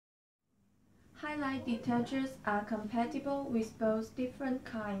Highlight detachers are compatible with both different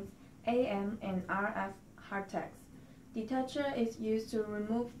kinds, AM and RF hardtacks. Detacher is used to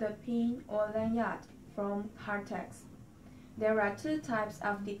remove the pin or lanyard from hardtacks. There are two types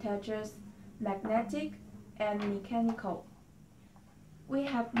of detachers, magnetic and mechanical. We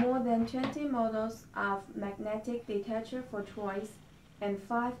have more than 20 models of magnetic detacher for choice and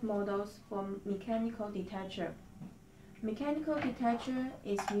 5 models for mechanical detacher. Mechanical detacher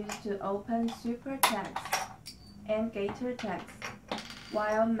is used to open super tags and gator tags,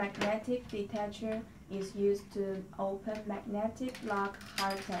 while magnetic detacher is used to open magnetic lock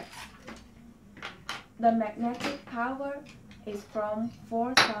hardtacks. The magnetic power is from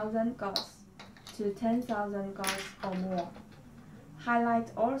 4,000 Gauss to 10,000 Gauss or more.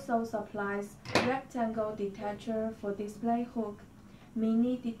 Highlight also supplies rectangle detacher for display hook,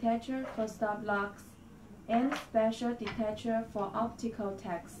 mini detacher for stop locks, and special detacher for optical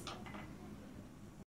tags.